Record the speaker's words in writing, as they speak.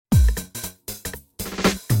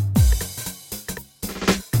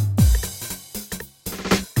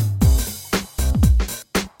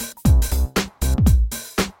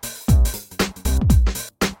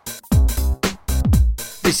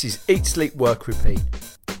This is Eat, Sleep, Work, Repeat,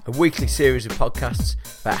 a weekly series of podcasts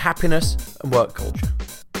about happiness and work culture.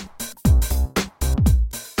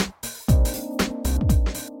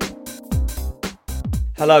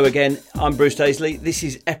 Hello again, I'm Bruce Daisley. This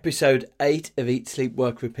is episode 8 of Eat, Sleep,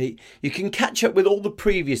 Work, Repeat. You can catch up with all the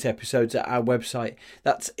previous episodes at our website.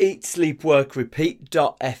 That's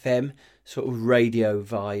eatsleepworkrepeat.fm, sort of radio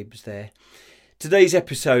vibes there. Today's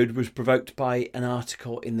episode was provoked by an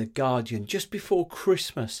article in The Guardian just before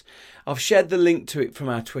Christmas. I've shared the link to it from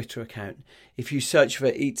our Twitter account. If you search for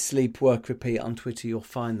Eat, Sleep, Work, Repeat on Twitter, you'll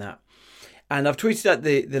find that. And I've tweeted out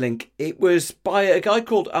the link. It was by a guy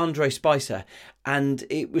called Andre Spicer, and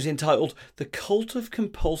it was entitled, "The Cult of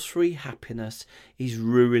Compulsory Happiness is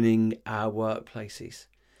Ruining Our Workplaces."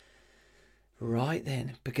 Right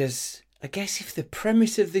then, because I guess if the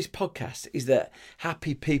premise of this podcast is that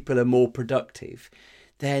happy people are more productive,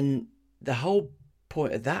 then the whole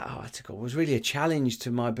point of that article was really a challenge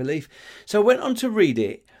to my belief. So I went on to read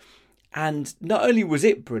it, and not only was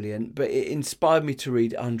it brilliant, but it inspired me to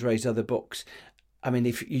read Andre's other books. I mean,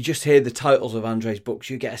 if you just hear the titles of Andre's books,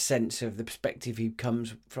 you get a sense of the perspective he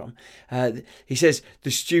comes from. He says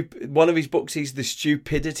one of his books is The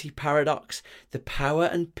Stupidity Paradox, The Power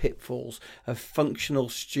and Pitfalls of Functional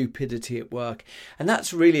Stupidity at Work. And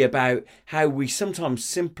that's really about how we sometimes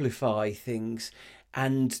simplify things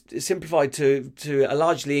and simplify to a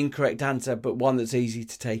largely incorrect answer, but one that's easy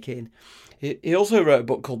to take in. He also wrote a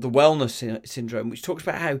book called The Wellness Syndrome, which talks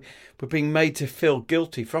about how we're being made to feel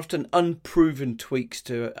guilty for often unproven tweaks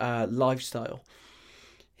to our lifestyle.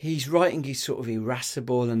 His writing is sort of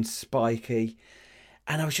irascible and spiky,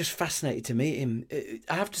 and I was just fascinated to meet him.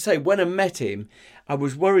 I have to say, when I met him, I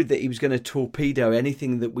was worried that he was going to torpedo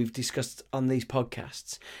anything that we've discussed on these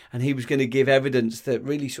podcasts, and he was going to give evidence that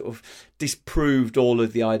really sort of disproved all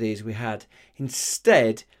of the ideas we had.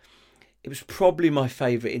 Instead, it was probably my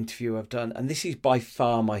favourite interview I've done, and this is by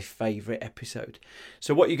far my favourite episode.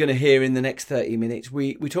 So what you're going to hear in the next 30 minutes,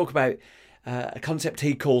 we talk about a concept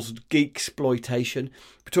he calls geeksploitation.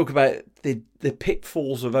 We talk about the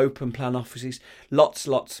pitfalls of open plan offices, lots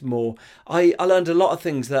more. I learned a lot of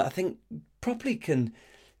things that I think probably can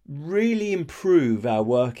really improve our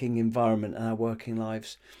working environment and our working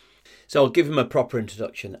lives. So I'll give him a proper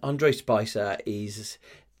introduction. Andre Spicer is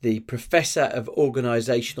the Professor of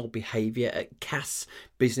Organisational Behaviour at Cass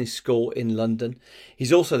Business School in London.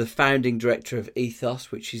 He's also the founding director of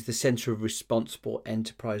Ethos, which is the Centre of Responsible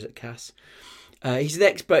Enterprise at Cass. He's an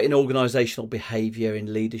expert in organisational behaviour,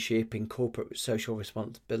 in leadership, in corporate social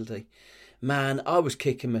responsibility. Man, I was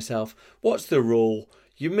kicking myself. What's the rule?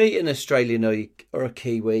 You meet an Australian or a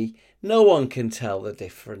Kiwi, no one can tell the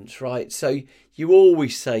difference, right? So you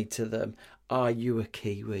always say to them, "Are you a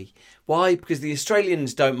Kiwi?" Why? Because the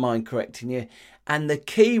Australians don't mind correcting you, and the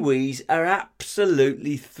Kiwis are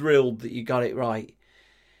absolutely thrilled that you got it right.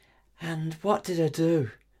 And what did I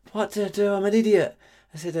do? I'm an idiot.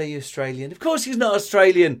 I said, "Are you Australian?" Of course he's not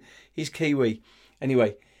Australian. He's Kiwi.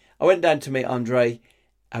 Anyway, I went down to meet Andre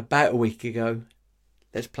about a week ago.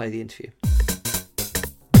 Let's play the interview.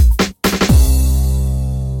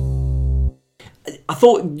 I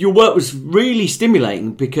thought your work was really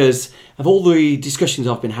stimulating because of all the discussions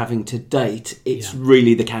I've been having to date. It's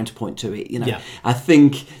really the counterpoint to it. I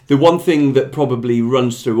think the one thing that probably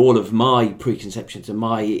runs through all of my preconceptions and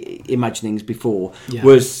my imaginings before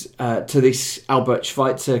was to this Albert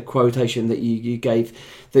Schweitzer quotation that you gave,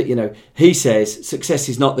 that he says success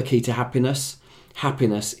is not the key to happiness.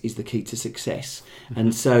 Happiness is the key to success. Mm-hmm.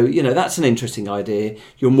 And so, that's an interesting idea.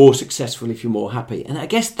 You're more successful if you're more happy. And I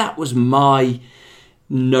guess that was my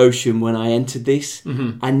notion when I entered this.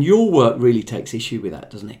 Mm-hmm. And your work really takes issue with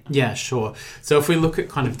that, doesn't it? Yeah, sure. So if we look at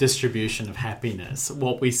kind of distribution of happiness,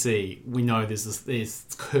 what we know there's this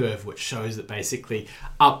curve which shows that basically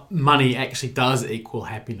money actually does equal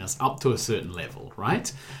happiness up to a certain level,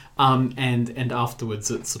 right? And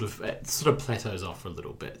afterwards it sort of plateaus off a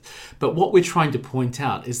little bit. But what we're trying to point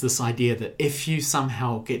out is this idea that if you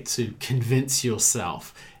somehow get to convince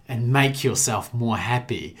yourself and make yourself more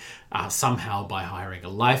happy, somehow by hiring a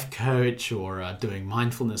life coach or doing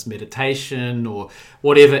mindfulness meditation or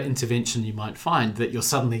whatever intervention you might find, that you're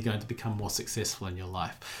suddenly going to become more successful in your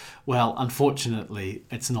life. Well, unfortunately,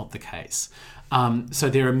 it's not the case. So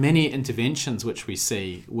there are many interventions which we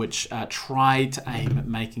see which try to aim at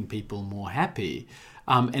making people more happy.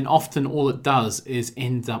 And often all it does is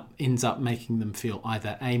ends up making them feel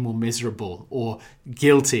either more miserable or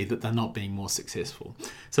guilty that they're not being more successful.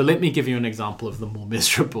 So let me give you an example of the more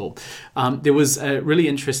miserable. There was a really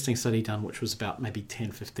interesting study done, which was about maybe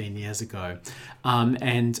 10, 15 years ago.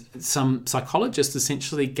 And some psychologists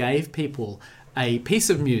essentially gave people a piece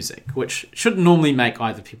of music which should normally make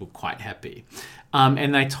either people quite happy.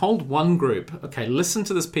 And they told one group, okay, listen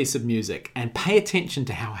to this piece of music and pay attention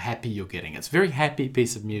to how happy you're getting. It's a very happy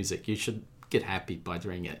piece of music. You should get happy by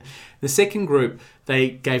doing it. The second group, they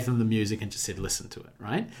gave them the music and just said, listen to it,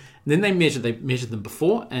 right? And then they measured them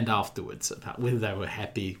before and afterwards about whether they were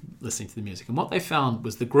happy listening to the music. And what they found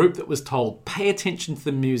was the group that was told, pay attention to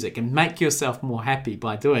the music and make yourself more happy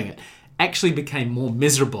by doing it, actually became more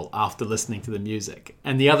miserable after listening to the music.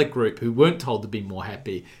 And the other group, who weren't told to be more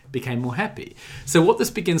happy, became more happy. So what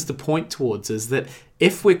this begins to point towards is that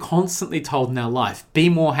if we're constantly told in our life, be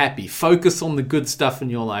more happy, focus on the good stuff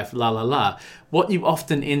in your life, la la la, what you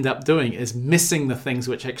often end up doing is missing the things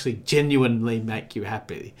which actually genuinely make you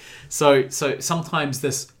happy. So sometimes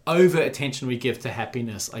this over attention we give to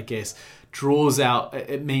happiness, I guess, draws out,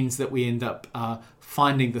 it means that we end up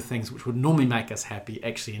finding the things which would normally make us happy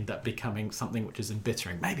actually end up becoming something which is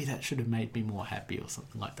embittering. Maybe that should have made me more happy or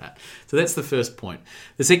something like that. So that's the first point.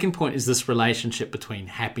 The second point is this relationship between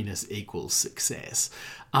happiness equals success.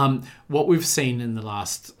 What we've seen in the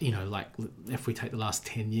last, like if we take the last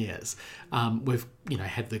 10 years, we've,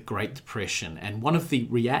 had the Great Depression. And one of the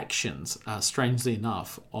reactions, strangely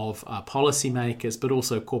enough, of policymakers, but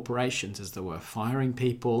also corporations, as they were firing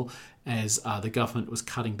people, as the government was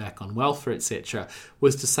cutting back on welfare, etc.,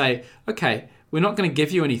 was to say, okay, we're not going to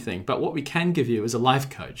give you anything, but what we can give you is a life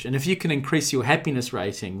coach. And if you can increase your happiness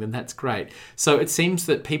rating, then that's great. So it seems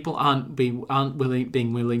that people aren't being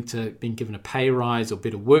willing to be given a pay rise or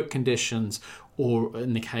better work conditions, or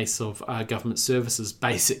in the case of government services,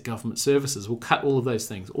 basic government services, we'll cut all of those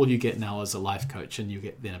things. All you get now is a life coach, and you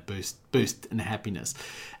get then a boost in happiness.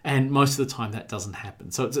 And most of the time that doesn't happen.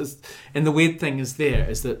 So and the weird thing is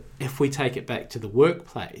that if we take it back to the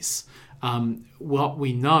workplace, what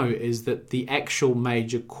we know is that the actual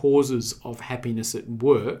major causes of happiness at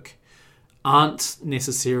work aren't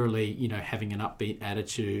necessarily, having an upbeat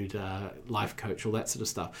attitude, life coach, all that sort of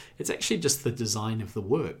stuff. It's actually just the design of the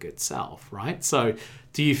work itself, right? So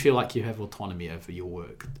do you feel like you have autonomy over your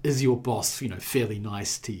work? Is your boss, fairly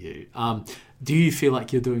nice to you? Do you feel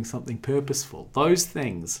like you're doing something purposeful? Those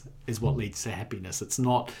things is what leads to happiness. It's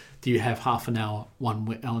not, do you have half an hour,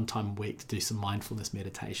 one time a week to do some mindfulness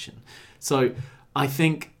meditation? So I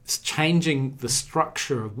think changing the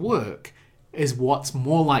structure of work is what's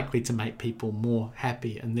more likely to make people more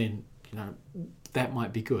happy, and then that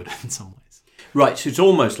might be good in some ways. Right, so it's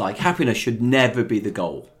almost like happiness should never be the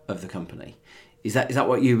goal of the company. Is that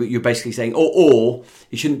what you're basically saying? Or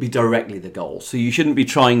it shouldn't be directly the goal. So you shouldn't be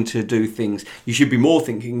trying to do things. You should be more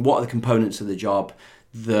thinking, what are the components of the job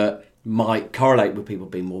that might correlate with people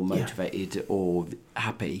being more motivated or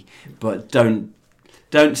happy, but don't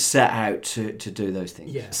set out to do those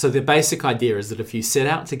things. Yeah. So the basic idea is that if you set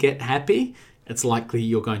out to get happy, it's likely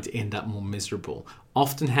you're going to end up more miserable.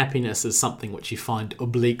 Often happiness is something which you find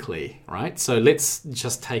obliquely, right? So let's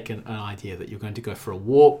just take an idea that you're going to go for a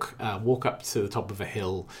walk up to the top of a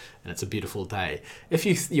hill, and it's a beautiful day.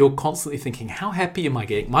 If you're constantly thinking, how happy am I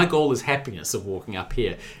getting? My goal is happiness of walking up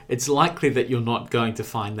here. It's likely that you're not going to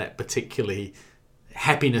find that particularly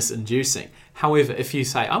happiness-inducing. However, if you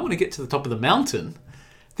say, I want to get to the top of the mountain,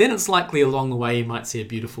 then it's likely along the way you might see a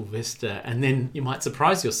beautiful vista, and then you might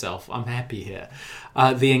surprise yourself, I'm happy here.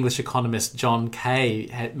 The English economist John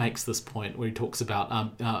Kay makes this point where he talks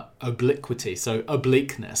about obliquity, so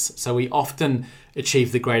obliqueness. So we often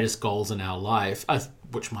achieve the greatest goals in our life,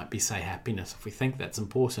 which might be, say, happiness, if we think that's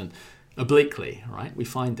important, obliquely, right? We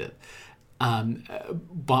find it.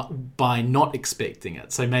 But by not expecting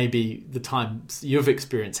it. So maybe the times you've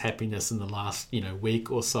experienced happiness in the last week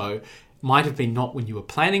or so might have been not when you were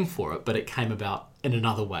planning for it, but it came about in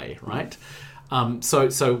another way, right?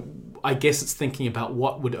 So I guess it's thinking about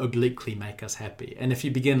what would obliquely make us happy. And if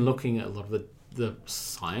you begin looking at a lot of the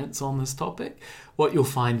science on this topic, what you'll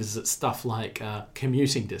find is it's stuff like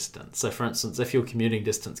commuting distance. So for instance, if your commuting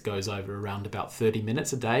distance goes over around about 30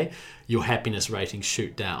 minutes a day, your happiness ratings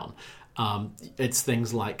shoot down. It's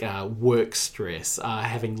things like work stress,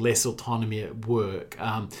 having less autonomy at work.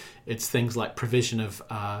 It's things like provision of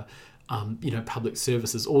public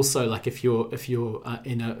services. Also, like if you're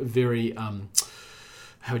in a very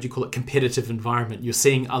how would you call it, competitive environment, you're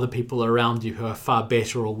seeing other people around you who are far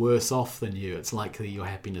better or worse off than you, it's likely your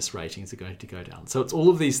happiness ratings are going to go down. So it's all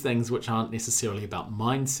of these things which aren't necessarily about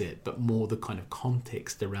mindset, but more the kind of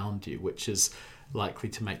context around you, which is likely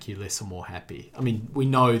to make you less or more happy. I mean, we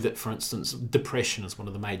know that, for instance, depression is one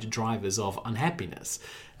of the major drivers of unhappiness,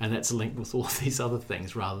 and that's linked with all of these other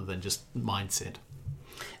things rather than just mindset.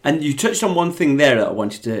 And you touched on one thing there that I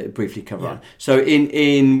wanted to briefly cover Yeah. on. So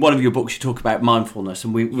in one of your books, you talk about mindfulness,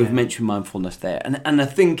 and we've mentioned mindfulness there. And I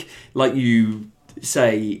think, like you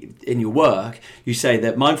say in your work, you say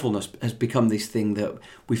that mindfulness has become this thing that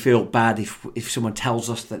we feel bad if someone tells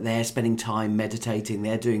us that they're spending time meditating,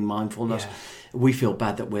 they're doing mindfulness. Yeah. We feel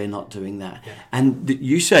bad that we're not doing that. Yeah. And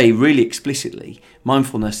you say really explicitly,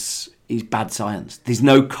 mindfulness is bad science. There's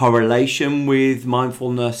no correlation with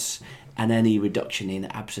mindfulness and any reduction in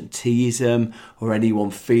absenteeism or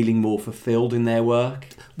anyone feeling more fulfilled in their work.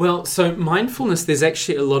 Well, so mindfulness, there's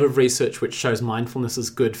actually a lot of research which shows mindfulness is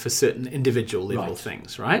good for certain individual level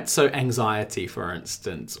things, right? So anxiety, for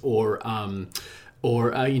instance, or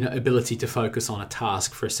ability to focus on a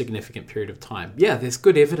task for a significant period of time. Yeah, there's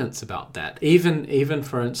good evidence about that. Even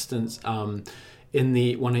for instance, in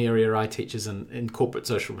the one area I teach is in corporate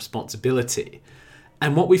social responsibility.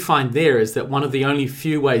 And what we find there is that one of the only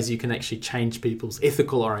few ways you can actually change people's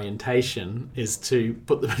ethical orientation is to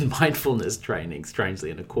put them in mindfulness training, strangely,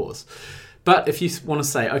 in a course. But if you want to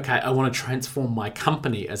say, okay, I want to transform my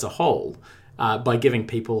company as a whole by giving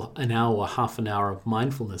people an hour or half an hour of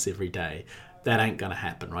mindfulness every day, that ain't going to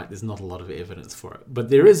happen, right? There's not a lot of evidence for it. But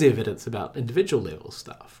there is evidence about individual level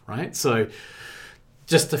stuff, right? So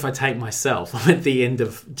just if I take myself, I'm at the end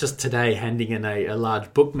of just today handing in a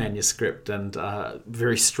large book manuscript, and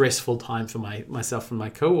very stressful time for myself and my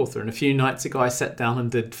co-author. And a few nights ago, I sat down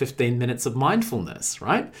and did 15 minutes of mindfulness,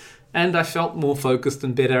 right? And I felt more focused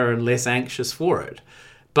and better and less anxious for it.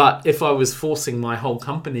 But if I was forcing my whole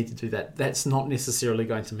company to do that, that's not necessarily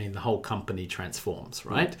going to mean the whole company transforms,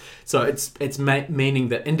 right? So it's meaning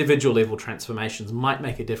that individual level transformations might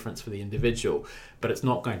make a difference for the individual, but it's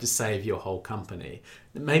not going to save your whole company.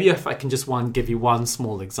 Maybe if I can just give you one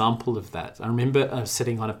small example of that. I remember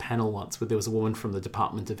sitting on a panel once where there was a woman from the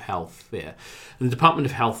Department of Health there. And the Department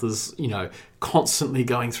of Health is, constantly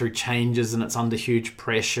going through changes, and it's under huge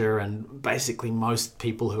pressure, and basically most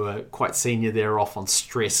people who are quite senior there are off on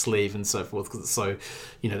stress leave and so forth, because so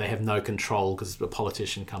they have no control because a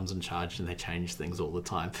politician comes in charge and they change things all the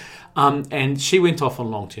time. And she went off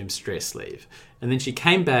on long-term stress leave, and then she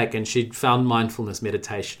came back and she'd found mindfulness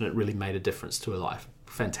meditation. It really made a difference to her life.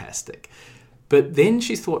 Fantastic. But then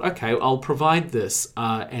she thought, okay, I'll provide this,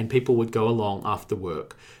 and people would go along after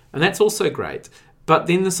work, and that's also great. But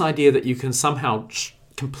then this idea that you can somehow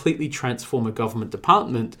completely transform a government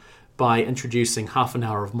department by introducing half an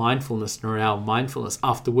hour of mindfulness and an hour of mindfulness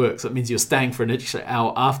after work. So it means you're staying for an extra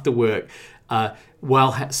hour after work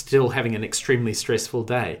while still having an extremely stressful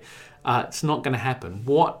day. It's not going to happen.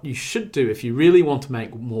 What you should do if you really want to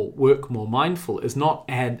make work more mindful is not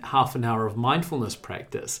add half an hour of mindfulness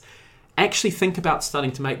practice. Actually think about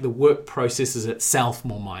starting to make the work processes itself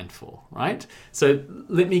more mindful, right? So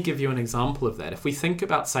let me give you an example of that. If we think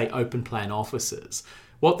about, say, open plan offices,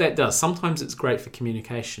 what that does, sometimes it's great for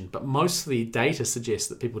communication, but most of the data suggests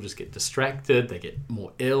that people just get distracted, they get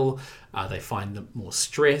more ill, they find them more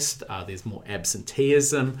stressed, there's more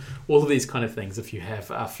absenteeism, all of these kind of things if you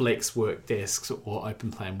have flex work desks or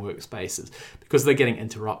open plan workspaces, because they're getting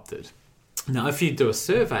interrupted. Now, if you do a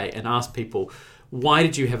survey and ask people, why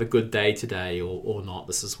did you have a good day today or not?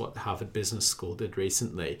 This is what Harvard Business School did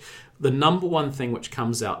recently. The number one thing which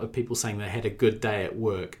comes out of people saying they had a good day at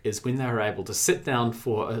work is when they were able to sit down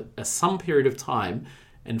for some period of time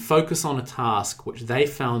and focus on a task which they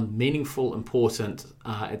found meaningful, important,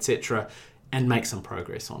 etc., and make some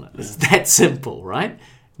progress on it. It's that simple, right? And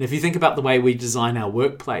if you think about the way we design our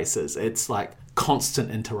workplaces, it's like constant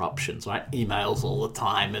interruptions, right? Emails all the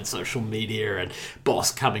time, and social media, and boss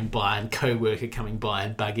coming by, and co-worker coming by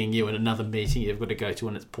and bugging you, and another meeting you've got to go to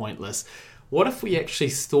and it's pointless. What if we actually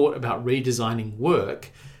thought about redesigning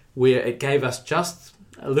work where it gave us just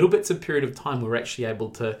a little bits of period of time where we're actually able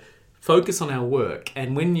to focus on our work,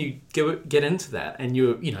 and when you get into that, and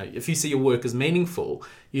if you see your work as meaningful,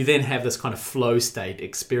 you then have this kind of flow state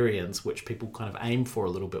experience which people kind of aim for a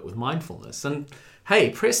little bit with mindfulness, and hey,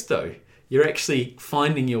 presto, you're actually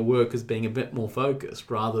finding your work as being a bit more focused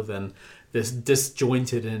rather than this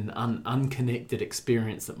disjointed and unconnected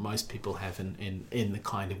experience that most people have in the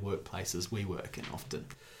kind of workplaces we work in often.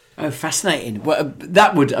 Oh, fascinating. Well,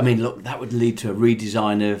 that would lead to a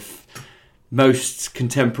redesign of most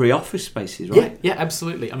contemporary office spaces, right? Yeah,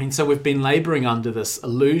 absolutely. I mean, so we've been labouring under this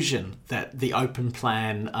illusion that the open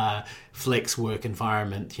plan flex work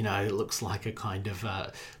environment, it looks like a kind of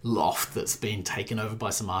loft that's been taken over by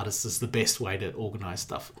some artists is the best way to organise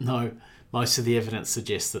stuff. No, most of the evidence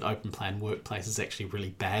suggests that open plan workplace is actually really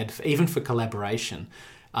bad, even for collaboration.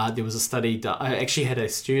 There was a study I actually had a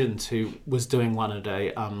student who was doing one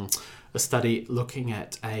at a study looking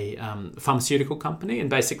at a pharmaceutical company, and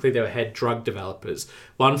basically they had drug developers.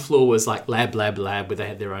 One floor was like lab, where they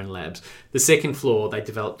had their own labs. The second floor, they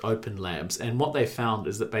developed open labs, and what they found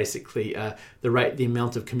is that basically the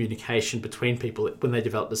amount of communication between people when they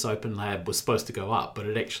developed this open lab was supposed to go up, but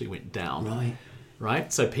it actually went down.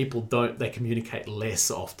 Right, so people they communicate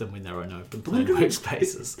less often when they're in open plan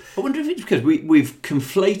workspaces. I wonder if it's because we've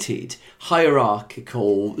conflated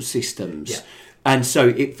hierarchical systems. Yeah. And so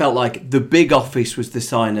it felt like the big office was the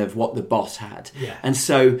sign of what the boss had. Yeah. And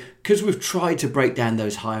so, because we've tried to break down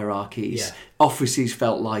those hierarchies, offices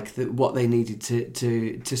felt like what they needed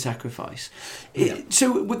to sacrifice.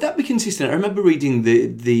 So would that be consistent? I remember reading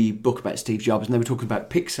the book about Steve Jobs, and they were talking about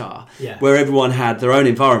Pixar, where everyone had their own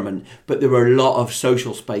environment, but there were a lot of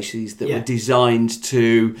social spaces that were designed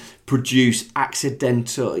to produce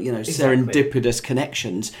accidental, serendipitous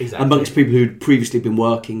connections amongst people who'd previously been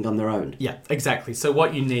working on their own. Yeah, exactly. So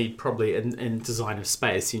what you need probably in design of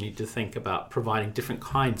space, you need to think about providing different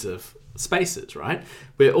kinds of spaces, right?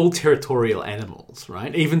 We're all territorial animals,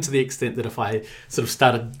 right? Even to the extent that if I sort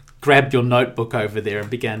of grabbed your notebook over there and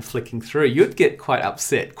began flicking through, you'd get quite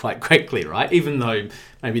upset quite quickly, right? Even though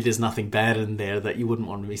maybe there's nothing bad in there that you wouldn't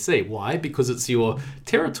want to see. Why? Because it's your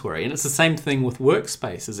territory. And it's the same thing with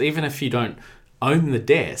workspaces. Even if you don't own the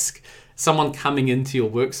desk, someone coming into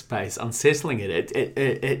your workspace, unsettling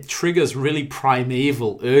it triggers really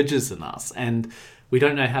primeval urges in us. And we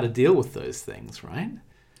don't know how to deal with those things, right?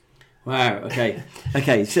 Wow, okay.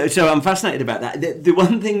 So I'm fascinated about that. The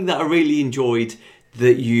one thing that I really enjoyed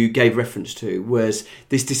that you gave reference to was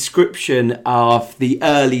this description of the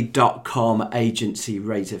early .com agency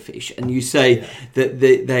Razorfish, and you say that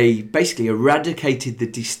they basically eradicated the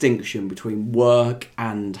distinction between work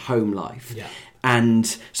and home life. Yeah. And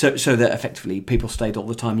so that effectively people stayed all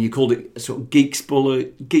the time. You called it sort of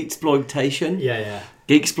geeksploitation. Yeah.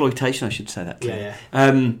 Geeksploitation, I should say that. Yeah.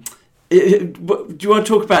 Do you want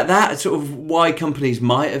to talk about that? Sort of why companies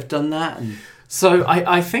might have done that? So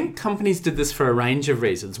I think companies did this for a range of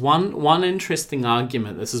reasons. One interesting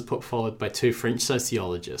argument, this is put forward by two French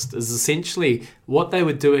sociologists, is essentially what they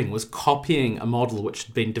were doing was copying a model which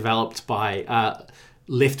had been developed by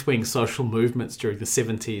left-wing social movements during the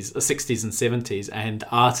 60s and 70s, and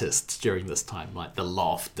artists during this time, like The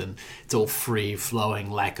Loft, and it's all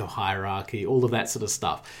free-flowing, lack of hierarchy, all of that sort of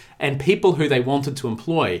stuff. And people who they wanted to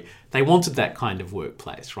employ, they wanted that kind of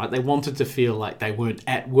workplace, right? They wanted to feel like they weren't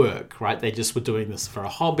at work, right? They just were doing this for a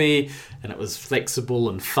hobby, and it was flexible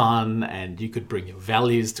and fun, and you could bring your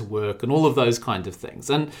values to work, and all of those kind of things.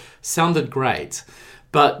 And sounded great.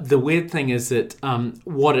 But the weird thing is that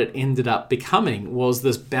what it ended up becoming was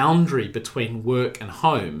this boundary between work and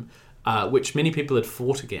home, which many people had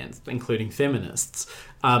fought against, including feminists,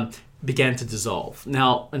 began to dissolve.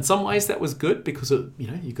 Now, in some ways that was good because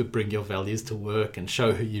you could bring your values to work and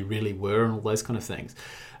show who you really were and all those kind of things.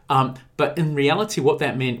 But in reality, what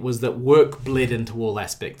that meant was that work bled into all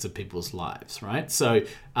aspects of people's lives, right? So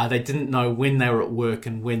they didn't know when they were at work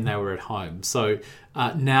and when they were at home. So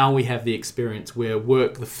now we have the experience where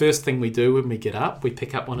work, the first thing we do when we get up, we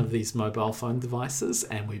pick up one of these mobile phone devices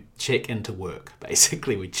and we check into work.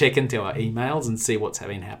 Basically, we check into our emails and see what's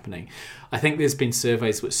been happening. I think there's been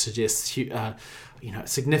surveys which suggest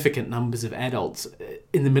significant numbers of adults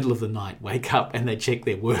in the middle of the night wake up and they check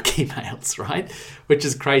their work emails, right? Which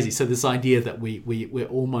is crazy. So this idea that we're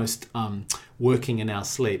almost working in our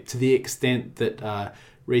sleep, to the extent that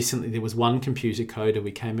recently there was one computer coder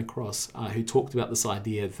we came across who talked about this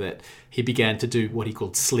idea that he began to do what he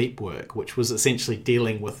called sleep work, which was essentially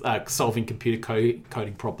dealing with solving computer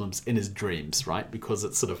coding problems in his dreams, right? Because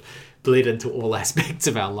it sort of bled into all aspects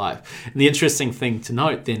of our life. And the interesting thing to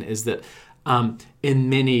note then is that in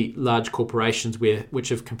many large corporations which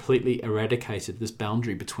have completely eradicated this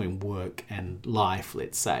boundary between work and life,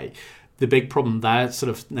 let's say, the big problem they're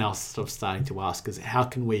now starting to ask is how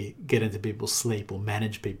can we get into people's sleep or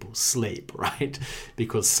manage people's sleep, right?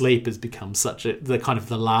 Because sleep has become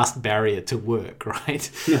the last barrier to work,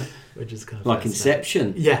 right? Yeah. Which is kind of like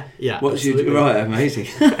Inception. Yeah. Right, amazing.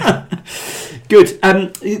 Good.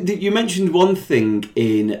 You mentioned one thing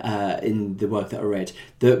in the work that I read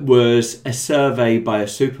that was a survey by a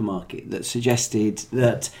supermarket that suggested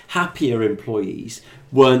that happier employees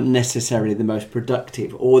weren't necessarily the most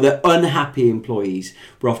productive, or that unhappy employees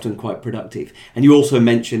were often quite productive. And you also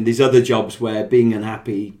mentioned these other jobs where being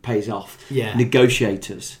unhappy pays off. Yeah.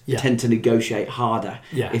 Negotiators tend to negotiate harder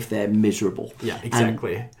if they're miserable. Yeah,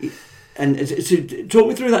 exactly. And so talk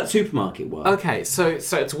me through that supermarket work. Okay, so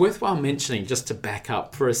it's worthwhile mentioning, just to back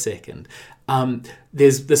up for a second,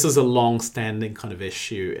 this is a long-standing kind of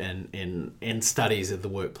issue in studies of the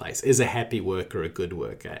workplace. Is a happy worker a good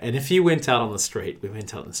worker? And if you went out on the street,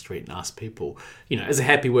 and asked people, is a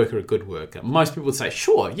happy worker a good worker? Most people would say,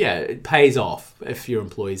 sure, yeah, it pays off if your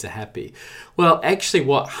employees are happy. Well, actually,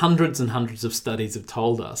 what hundreds and hundreds of studies have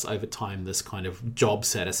told us over time, this kind of job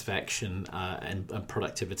satisfaction and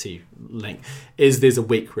productivity link, is there's a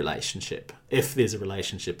weak relationship, if there's a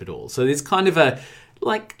relationship at all. So there's kind of a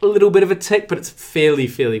little bit of a tick, but it's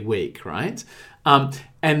fairly weak, right?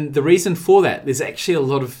 And the reason for that, there's actually a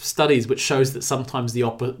lot of studies which shows that sometimes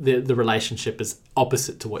the relationship is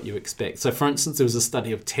opposite to what you expect. So, for instance, there was a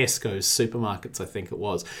study of Tesco's supermarkets, I think it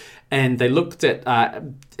was, and they looked at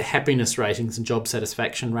happiness ratings and job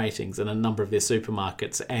satisfaction ratings in a number of their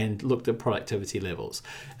supermarkets and looked at productivity levels.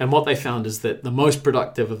 And what they found is that the most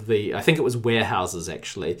productive of I think it was warehouses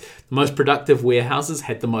actually, the most productive warehouses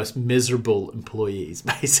had the most miserable employees,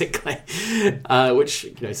 basically, which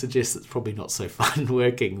suggests it's probably not so fun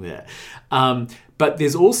working there. But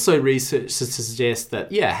there's also research to suggest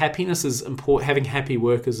that, happiness is important. Having happy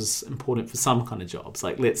workers is important for some kind of jobs.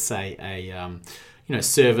 Like, let's say a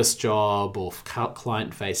service job or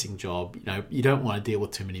client-facing job. You don't want to deal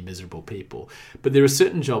with too many miserable people. But there are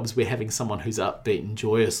certain jobs where having someone who's upbeat and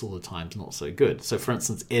joyous all the time is not so good. So, for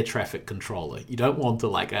instance, air traffic controller. You don't want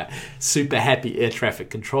a super happy air traffic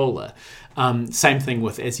controller. Same thing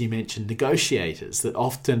with, as you mentioned, negotiators. That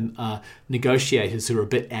often negotiators who are a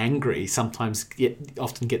bit angry sometimes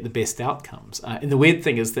often get the best outcomes. And the weird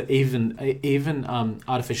thing is that even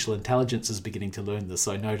artificial intelligence is beginning to learn this.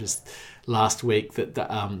 So I noticed last week that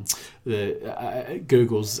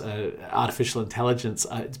Google's artificial intelligence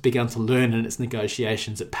it's begun to learn in its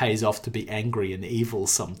negotiations. It pays off to be angry and evil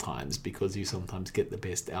sometimes, because you sometimes get the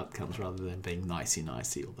best outcomes rather than being nicey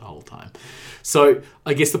the whole time. So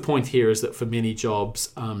I guess the point here is that for many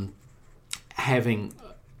jobs, having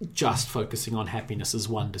just focusing on happiness as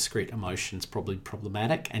one discrete emotion is probably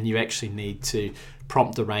problematic, and you actually need to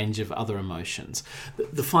prompt a range of other emotions.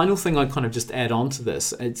 The final thing I kind of just add on to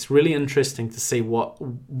this, it's really interesting to see what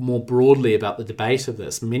more broadly about the debate of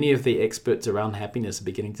this. Many of the experts around happiness are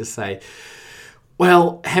beginning to say,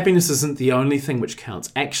 well, happiness isn't the only thing which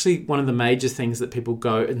counts. Actually, one of the major things that people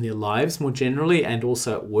go in their lives more generally and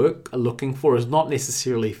also at work are looking for is not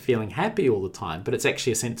necessarily feeling happy all the time, but it's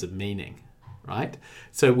actually a sense of meaning, right?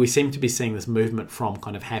 So we seem to be seeing this movement from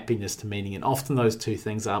kind of happiness to meaning, and often those two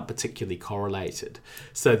things aren't particularly correlated.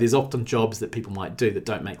 So there's often jobs that people might do that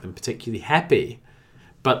don't make them particularly happy,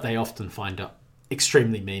 but they often find it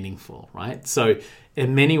extremely meaningful, right? So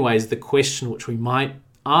in many ways, the question which we might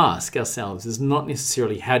ask ourselves is not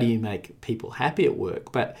necessarily how do you make people happy at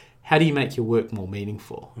work, but how do you make your work more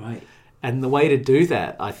meaningful? Right. And the way to do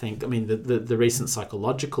that, I think, the recent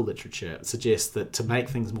psychological literature suggests that to make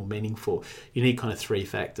things more meaningful, you need kind of three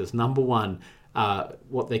factors. Number one,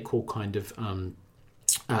 what they call kind of,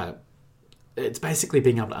 it's basically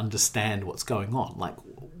being able to understand what's going on. Like,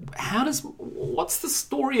 what's the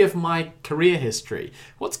story of my career history?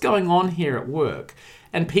 What's going on here at work?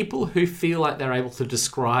 And people who feel like they're able to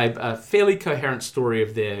describe a fairly coherent story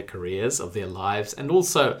of their careers, of their lives, and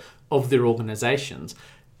also of their organizations,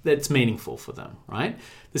 that's meaningful for them, right?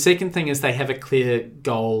 The second thing is they have a clear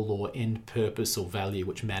goal or end purpose or value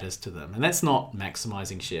which matters to them. And that's not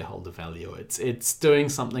maximizing shareholder value. It's doing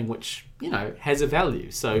something which, has a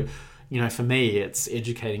value. So, for me, it's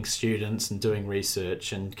educating students and doing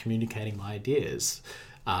research and communicating my ideas.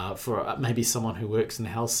 For maybe someone who works in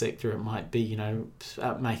the health sector, it might be,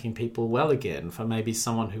 making people well again. For maybe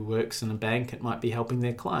someone who works in a bank, it might be helping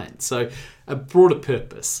their clients. So a broader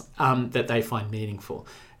purpose that they find meaningful.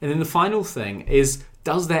 And then the final thing is,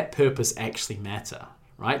 does that purpose actually matter,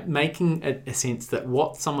 right? Making a sense that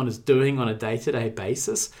what someone is doing on a day-to-day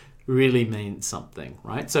basis really means something,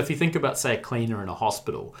 right? So if you think about, say, a cleaner in a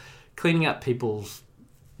hospital, cleaning up people's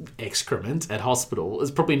excrement at hospital is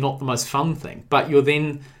probably not the most fun thing, but you're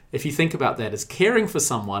then, if you think about that, as caring for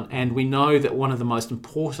someone, and we know that one of the most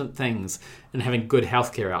important things in having good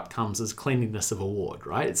healthcare outcomes is cleanliness of a ward,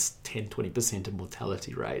 right? It's 10-20% of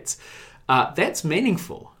mortality rates. That's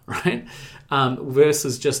meaningful, right?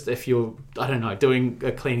 Versus just if you're, doing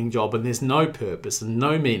a cleaning job and there's no purpose and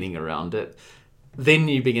no meaning around it, then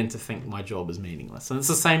you begin to think my job is meaningless. And it's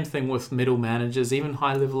the same thing with middle managers, even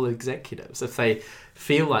high-level executives. If they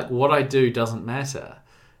feel like what I do doesn't matter,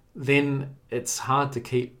 then it's hard to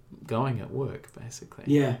keep going at work, basically.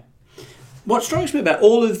 Yeah. What strikes me about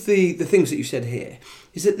all of the things that you said here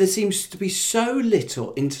is that there seems to be so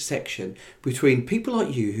little intersection between people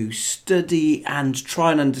like you who study and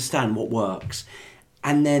try and understand what works,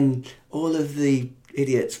 and then all of the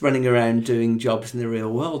idiots running around doing jobs in the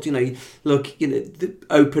real world. Look, the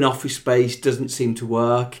open office space doesn't seem to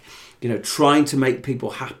work. Trying to make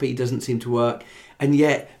people happy doesn't seem to work. And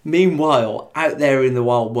yet, meanwhile, out there in the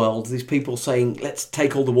wild world, there's people saying, let's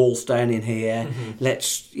take all the walls down in here. Mm-hmm.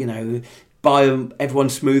 Let's, buy everyone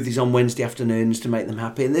smoothies on Wednesday afternoons to make them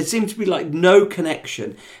happy. And there seems to be no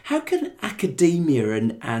connection. How can academia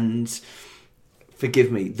and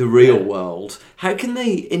forgive me, the real world, how can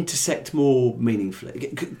they intersect more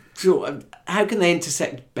meaningfully? How can they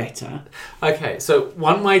intersect better? Okay, so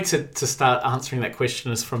one way to start answering that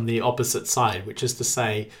question is from the opposite side, which is to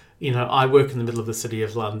say, I work in the middle of the city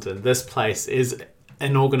of London. This place is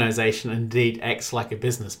an organisation, indeed acts like a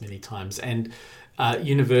business many times, and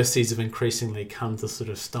universities have increasingly come to sort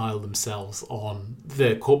of style themselves on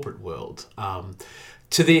the corporate world,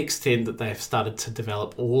 to the extent that they've started to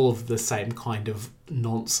develop all of the same kind of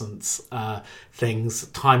nonsense things,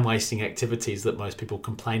 time-wasting activities that most people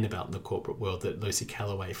complain about in the corporate world, that Lucy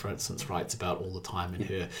Calloway, for instance, writes about all the time in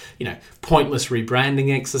her, pointless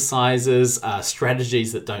rebranding exercises,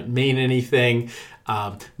 strategies that don't mean anything,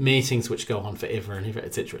 meetings which go on forever and ever,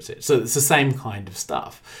 etc., etc. So it's the same kind of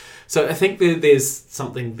stuff. So I think there's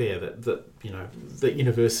something there that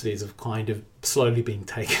universities have kind of slowly been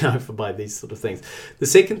taken over by these sort of things. The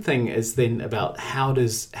second thing is then about how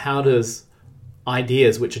does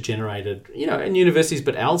ideas which are generated, in universities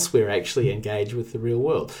but elsewhere actually engage with the real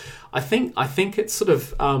world. I think it's sort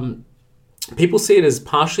of people see it as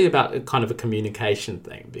partially about a kind of a communication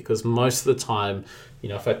thing, because most of the time,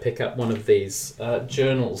 if I pick up one of these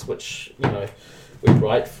journals which we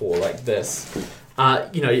write for, like this.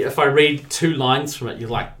 If I read 2 lines from it, you're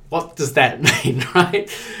like, what does that mean, right?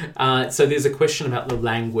 So there's a question about the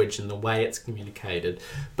language and the way it's communicated.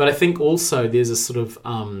 But I think also there's a sort of,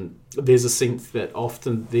 there's a sense that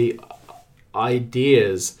often the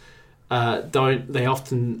ideas they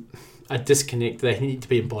often are disconnected. They need to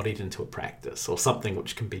be embodied into a practice or something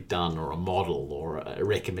which can be done, or a model or a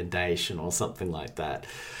recommendation or something like that.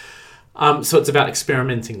 So it's about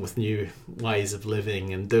experimenting with new ways of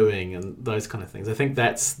living and doing and those kind of things. I think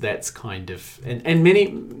that's kind of,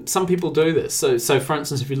 and some people do this. So for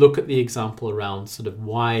instance, if you look at the example around sort of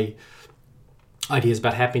why ideas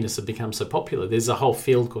about happiness have become so popular, there's a whole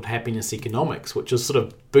field called happiness economics, which has sort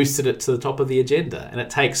of boosted it to the top of the agenda. And it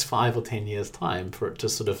takes 5 or 10 years' time for it to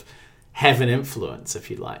sort of have an influence,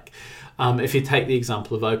 if you like. If you take the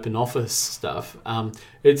example of open office stuff,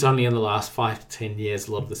 it's only in the last 5 to 10 years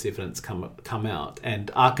a lot of this evidence come out.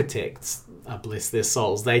 And architects, bless their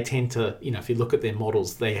souls, they tend to, if you look at their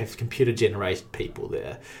models, they have computer-generated people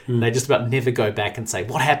there. They just about never go back and say,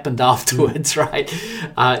 what happened afterwards, right?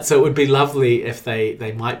 So it would be lovely if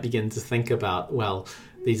they might begin to think about, well,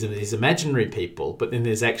 these are these imaginary people, but then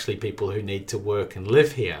there's actually people who need to work and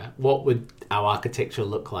live here. What would our architecture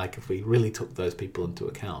look like if we really took those people into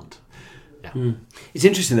account? Yeah. It's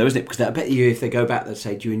interesting though, isn't it? Because I bet you if they go back, they'd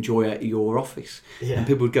say, do you enjoy your office? Yeah. And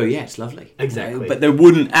people would go, yeah, it's lovely. Exactly. But they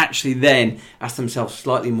wouldn't actually then ask themselves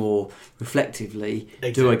slightly more reflectively,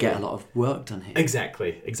 do I get a lot of work done here?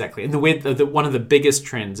 Exactly. And one of the biggest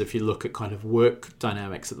trends, if you look at kind of work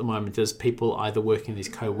dynamics at the moment, is people either working in these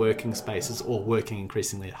co-working spaces or working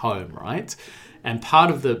increasingly at home, right? And part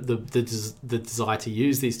of the desire to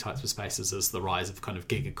use these types of spaces is the rise of kind of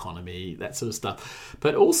gig economy, that sort of stuff.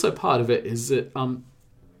 But also part of it is that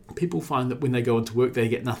people find that when they go into work, they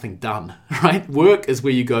get nothing done, right? Work is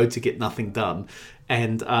where you go to get nothing done.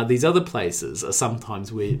 And these other places are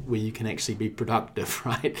sometimes where you can actually be productive,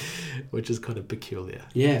 right? Which is kind of peculiar.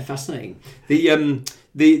 Yeah, fascinating. I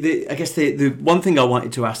guess the one thing I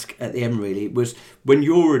wanted to ask at the end really was, when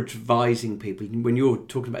you're advising people, when you're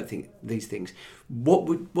talking about these things, what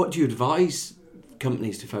do you advise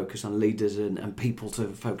companies to focus on, leaders and people to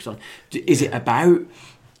focus on? Is it about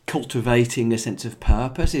cultivating a sense of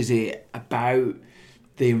purpose? Is it about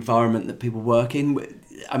the environment that people work in?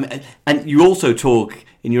 I mean, and you also talk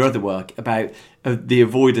in your other work about the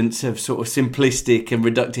avoidance of sort of simplistic and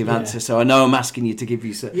reductive answers. So I know I'm asking you to give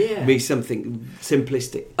me something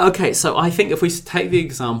simplistic. Okay, so I think if we take the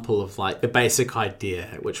example of like the basic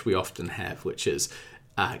idea, which we often have, which is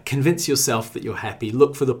convince yourself that you're happy,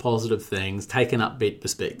 look for the positive things, take an upbeat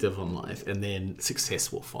perspective on life, and then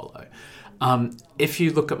success will follow. If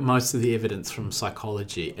you look at most of the evidence from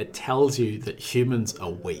psychology, it tells you that humans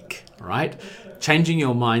are weak, right? Changing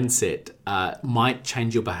your mindset might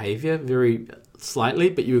change your behavior very slightly,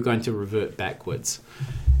 but you're going to revert backwards.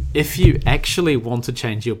 If you actually want to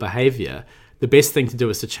change your behavior, the best thing to do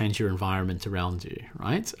is to change your environment around you,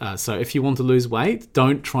 right? So if you want to lose weight,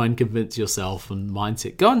 don't try and convince yourself and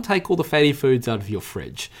mindset. Go and take all the fatty foods out of your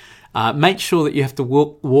fridge. Make sure that you have to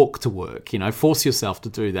walk to work, force yourself to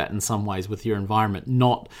do that in some ways with your environment,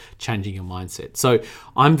 not changing your mindset. So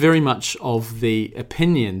I'm very much of the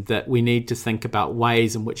opinion that we need to think about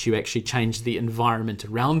ways in which you actually change the environment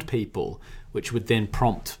around people, which would then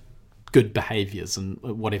prompt good behaviors and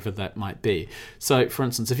whatever that might be. So, for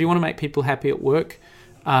instance, if you want to make people happy at work,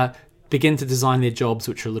 begin to design their jobs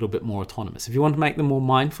which are a little bit more autonomous. If you want to make them more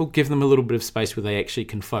mindful, give them a little bit of space where they actually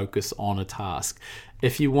can focus on a task.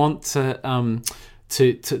 If you want to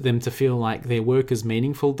them to feel like their work is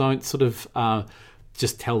meaningful, don't sort of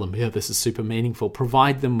just tell them, yeah, this is super meaningful.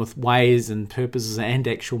 Provide them with ways and purposes and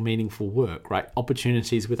actual meaningful work, right?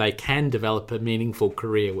 Opportunities where they can develop a meaningful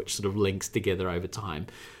career which sort of links together over time.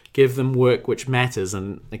 Give them work which matters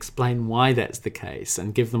and explain why that's the case,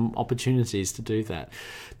 and give them opportunities to do that.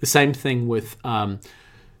 The same thing with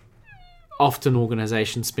often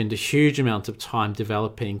organizations spend a huge amount of time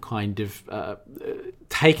developing kind of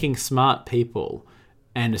taking smart people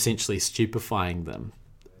and essentially stupefying them.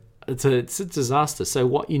 It's a disaster. So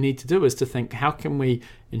what you need to do is to think, how can we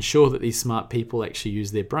ensure that these smart people actually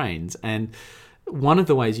use their brains? And one of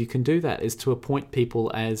the ways you can do that is to appoint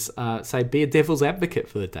people as, say, be a devil's advocate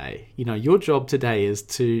for the day. Your job today is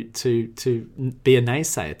to be a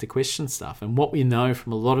naysayer, to question stuff. And what we know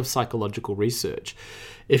from a lot of psychological research,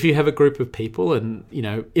 if you have a group of people and,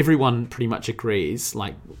 everyone pretty much agrees,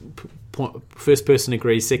 like first person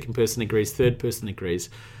agrees, second person agrees, third person agrees,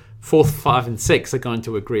 fourth, 5, and 6 are going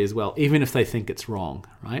to agree as well, even if they think it's wrong,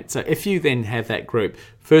 right? So if you then have that group,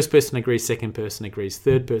 first person agrees, second person agrees,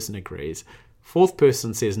 third person agrees, fourth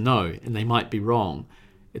person says no, and they might be wrong,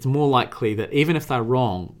 it's more likely that even if they're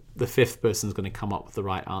wrong, the fifth person is going to come up with the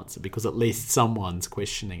right answer because at least someone's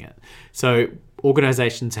questioning it. So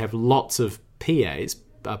organizations have lots of PAs,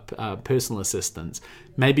 personal assistants.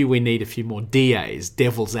 Maybe we need a few more DAs,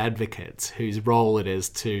 devil's advocates, whose role it is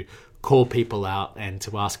to call people out and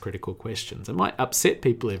to ask critical questions. It might upset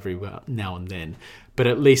people every now and then, but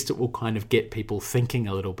at least it will kind of get people thinking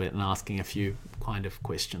a little bit and asking a few kind of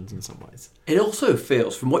questions in some ways. It also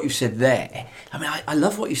feels, from what you said there, I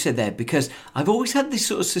love what you said there, because I've always had this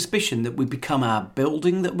sort of suspicion that we become our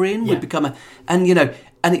building that we're in. Yeah. We become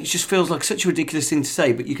and it just feels like such a ridiculous thing to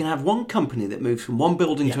say, but you can have one company that moves from one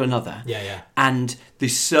building to another. Yeah. And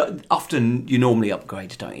this often you normally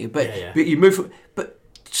upgrade, don't you? But Yeah. but you move from, but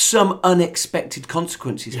some unexpected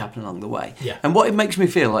consequences happen along the way. Yeah. And what it makes me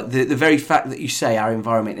feel like, the very fact that you say our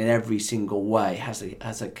environment in every single way has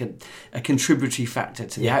a contributory factor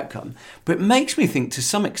to the outcome, but it makes me think to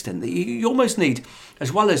some extent that you almost need,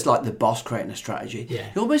 as well as like the boss creating a strategy,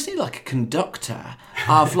 you almost need like a conductor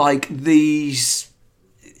of like these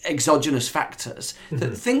exogenous factors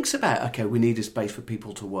that thinks about, okay, we need a space for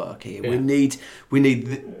people to work here. We need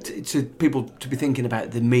people to be thinking about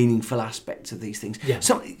the meaningful aspects of these things.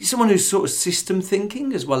 Someone who's sort of system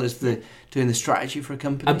thinking as well as doing the strategy for a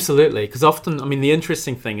company. Absolutely, because often, the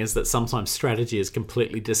interesting thing is that sometimes strategy is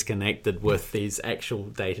completely disconnected with these actual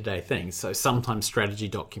day-to-day things. So sometimes strategy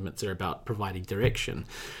documents are about providing direction,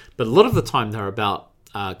 but a lot of the time they're about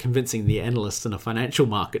convincing the analysts in a financial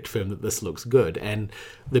market firm that this looks good, and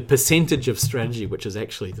the percentage of strategy which is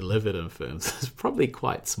actually delivered in firms is probably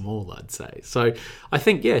quite small, I'd say. So I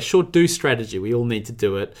think, sure, do strategy. We all need to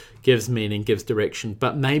do it. Gives meaning, gives direction.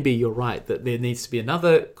 But maybe you're right that there needs to be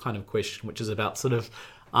another kind of question, which is about sort of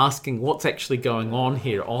asking what's actually going on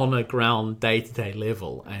here on a ground day-to-day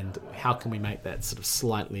level, and how can we make that sort of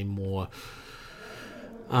slightly more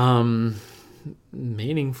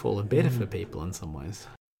meaningful and better for people in some ways.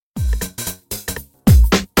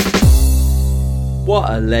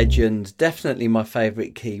 What a legend. Definitely my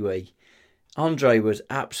favourite Kiwi. Andre was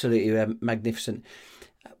absolutely magnificent.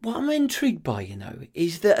 What I'm intrigued by,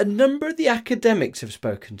 is that a number of the academics I've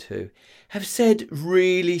spoken to have said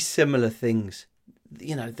really similar things.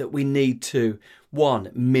 That we need to,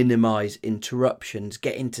 one, minimise interruptions,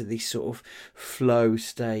 get into this sort of flow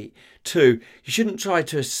state. Two, you shouldn't try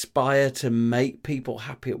to aspire to make people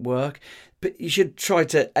happy at work, but you should try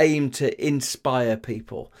to aim to inspire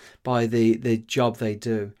people by the job they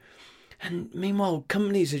do. And meanwhile,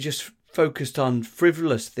 companies are just focused on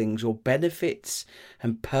frivolous things or benefits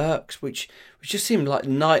and perks, which just seem like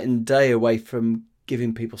night and day away from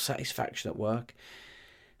giving people satisfaction at work.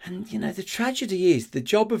 And, the tragedy is the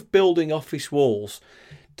job of building office walls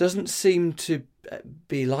doesn't seem to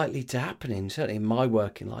be likely to happen certainly in my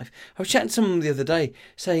working life. I was chatting to someone the other day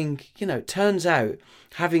saying, it turns out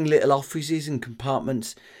having little offices and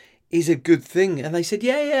compartments is a good thing. And they said,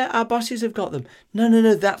 yeah, our bosses have got them.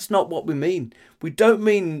 No, that's not what we mean. We don't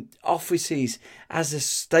mean offices as a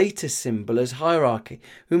status symbol, as hierarchy.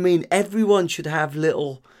 We mean everyone should have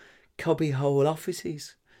little cubbyhole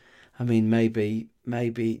offices. I mean, maybe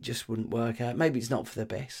it just wouldn't work out. Maybe it's not for the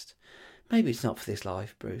best. Maybe it's not for this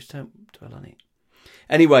life, Bruce. Don't dwell on it.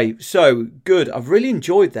 Anyway, so good. I've really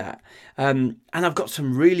enjoyed that. And I've got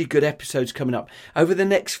some really good episodes coming up. Over the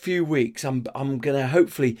next few weeks, I'm going to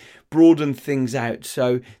hopefully broaden things out.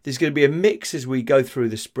 So there's going to be a mix as we go through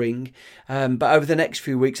the spring. But over the next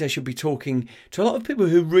few weeks, I should be talking to a lot of people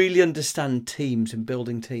who really understand teams and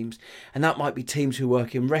building teams. And that might be teams who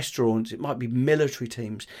work in restaurants. It might be military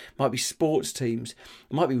teams. It might be sports teams.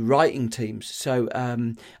 It might be writing teams. So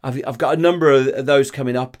I've got a number of those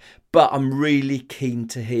coming up. But I'm really keen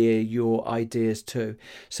to hear your ideas too.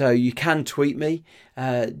 So you can tweet me,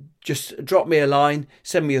 just drop me a line,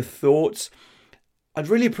 send me your thoughts. I'd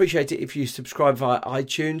really appreciate it if you subscribe via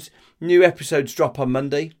iTunes. New episodes drop on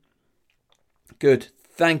Monday. Good.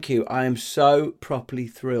 Thank you. I am so properly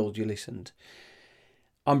thrilled you listened.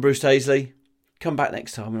 I'm Bruce Daisley. Come back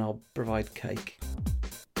next time and I'll provide cake.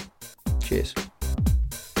 Cheers.